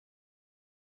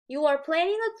You are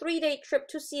planning a 3-day trip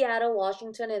to Seattle,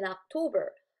 Washington in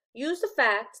October. Use the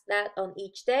fact that on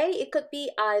each day it could be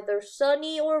either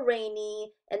sunny or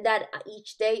rainy, and that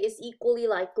each day is equally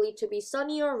likely to be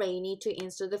sunny or rainy to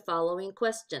answer the following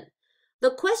question.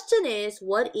 The question is,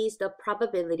 what is the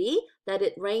probability that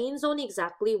it rains on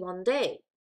exactly one day?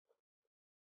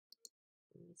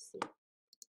 Let me see.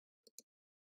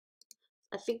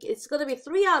 I think it's going to be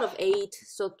 3 out of 8,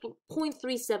 so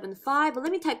 0.375. But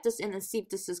let me type this in and see if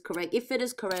this is correct. If it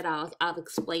is correct, I'll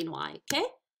explain why, okay?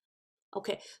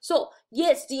 Okay, so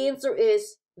yes, the answer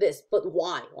is this, but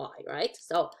why, right?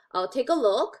 So I'll take a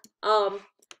look. I'm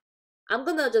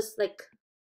gonna just like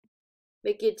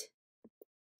make it,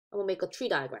 I'm gonna make a tree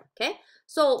diagram, okay?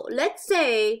 So let's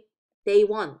say day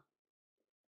 1.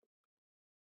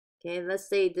 Okay, let's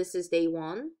say this is day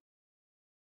 1.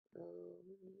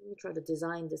 Let me try to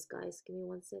design this, guys. Give me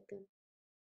 1 second.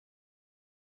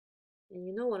 And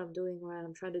you know what I'm doing, right?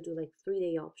 I'm trying to do like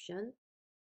 3-day option.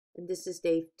 And this is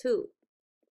day 2.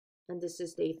 And this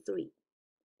is day 3.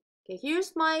 Okay,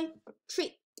 here's my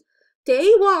tree.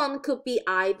 Day 1 could be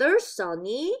either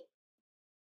sunny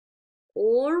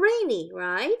or rainy,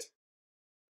 right?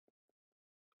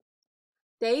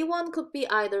 Day 1 could be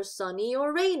either sunny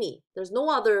or rainy. There's no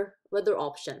other weather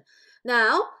option.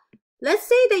 Now, let's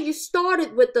say that you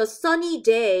started with a sunny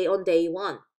day on day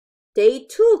 1. Day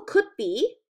 2 could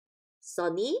be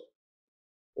sunny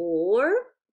or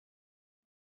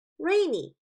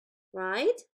rainy,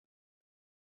 right?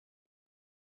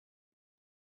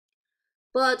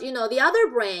 But, you know, the other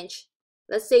branch,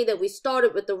 let's say that we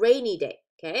started with the rainy day,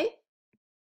 okay?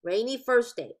 Rainy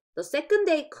first day. The second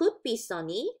day could be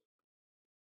sunny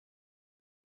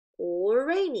or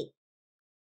rainy.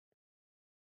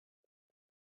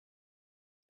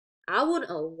 I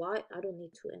don't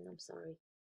need to end, I'm sorry.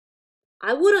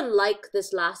 I wouldn't like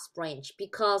this last branch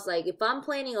because like if I'm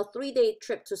planning a 3-day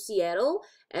trip to Seattle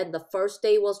and the first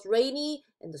day was rainy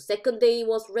and the second day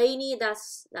was rainy,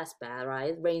 that's bad,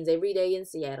 right? It rains every day in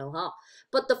Seattle, huh?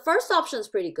 But the first option is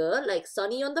pretty good, like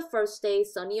sunny on the first day,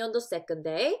 sunny on the second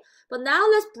day. But now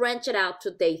let's branch it out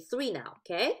to day 3 now,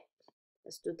 okay?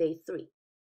 Let's do day 3.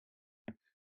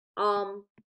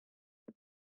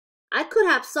 I could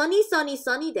have sunny, sunny,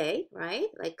 sunny day, right?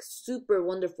 Like super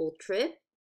wonderful trip.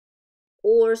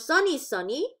 Or sunny,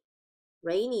 sunny,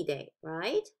 rainy day,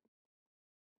 right?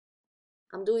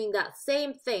 I'm doing that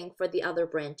same thing for the other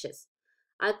branches.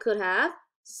 I could have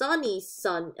sunny,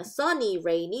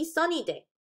 rainy, sunny day.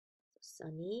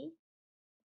 Sunny.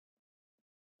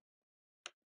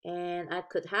 And I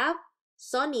could have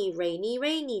sunny, rainy,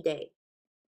 rainy day.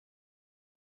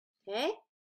 Okay?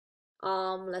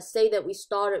 Let's say that we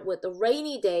started with a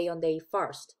rainy day on day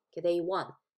 1st. Okay, day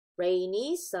 1.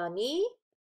 Rainy, sunny.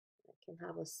 I can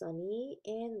have a sunny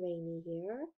and rainy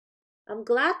here. I'm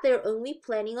glad they're only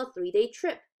planning a 3-day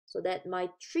trip so that my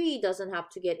tree doesn't have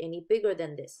to get any bigger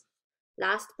than this.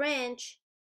 Last branch.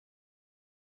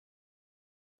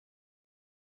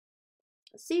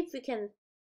 Let's see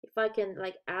if I can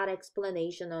like add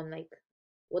explanation on like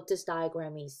what this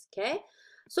diagram is, okay?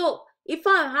 So if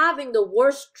I'm having the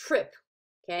worst trip,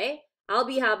 okay, I'll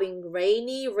be having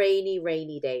rainy, rainy,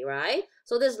 rainy day, right?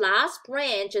 So this last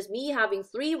branch is me having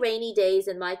 3 rainy days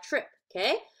in my trip,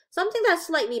 okay? Something that's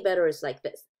slightly better is like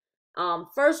this.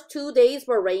 First 2 days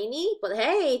were rainy, but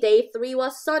hey, day 3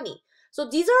 was sunny. So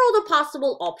these are all the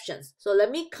possible options. So let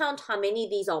me count how many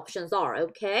these options are,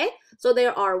 okay? So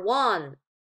there are 1,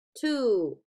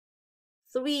 2,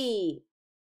 3,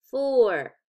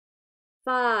 4,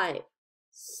 5,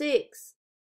 6,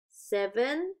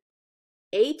 7,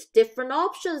 8 different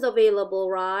options available,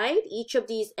 right? Each of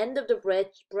these end of the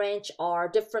branch are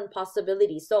different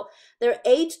possibilities. So there are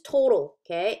 8 total,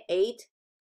 okay? 8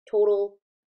 total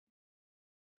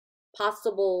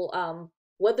possible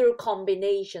weather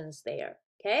combinations there,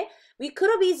 okay? We could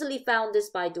have easily found this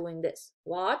by doing this.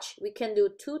 Watch, we can do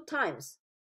 2 times.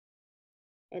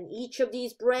 And each of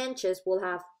these branches will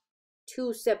have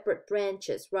 2 separate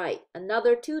branches, right?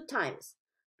 Another 2 times.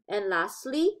 And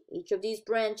lastly, each of these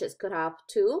branches could have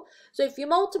 2. So if you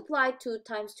multiply 2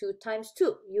 times 2 times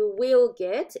 2, you will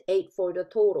get 8 for the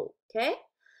total, okay?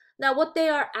 Now what they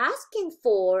are asking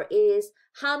for is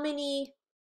how many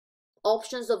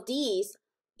options of these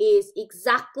is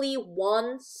exactly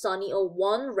 1 sunny or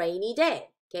 1 rainy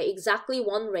day, okay? Exactly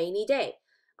 1 rainy day.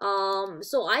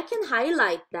 So I can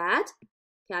highlight that.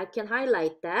 Okay, I can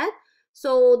highlight that.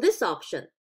 So this option,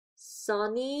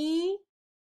 sunny,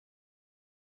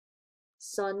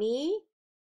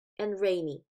 and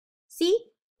rainy.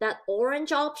 See, that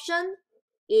orange option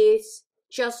is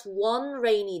just 1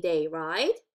 rainy day,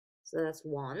 right? So that's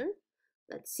 1.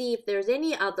 Let's see if there's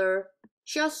any other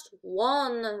just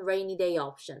one rainy day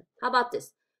option. How about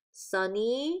this?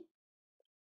 Sunny,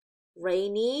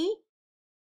 rainy,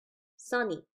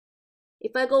 sunny.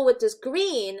 If I go with this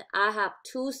green, I have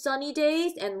 2 sunny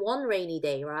days and 1 rainy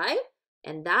day, right?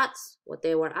 And that's what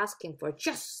they were asking for,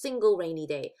 just single rainy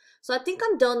day. So I think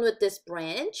I'm done with this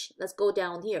branch. Let's go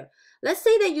down here. Let's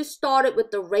say that you started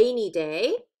with the rainy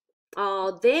day.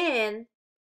 Then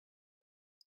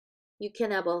you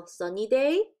can have a sunny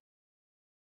day.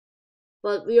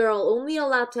 But we are only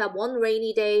allowed to have 1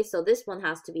 rainy day, so this one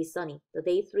has to be sunny. The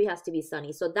day 3 has to be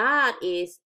sunny. So that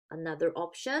is another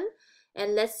option.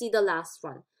 And let's see the last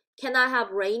one. Can I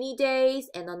have rainy days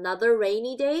and another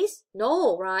rainy days?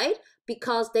 No, right?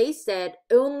 Because they said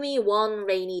only 1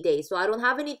 rainy day. So I don't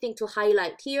have anything to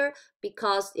highlight here,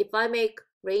 because if I make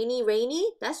rainy, rainy,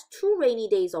 that's 2 rainy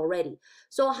days already.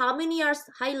 So how many are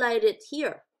highlighted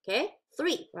here? Okay,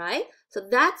 3, right? So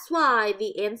that's why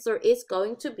the answer is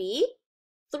going to be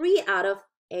 3 out of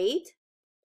 8.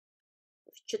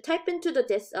 If you type into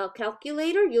the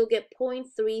calculator, you'll get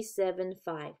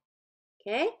 0.375.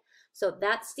 Okay, so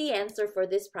that's the answer for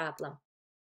this problem.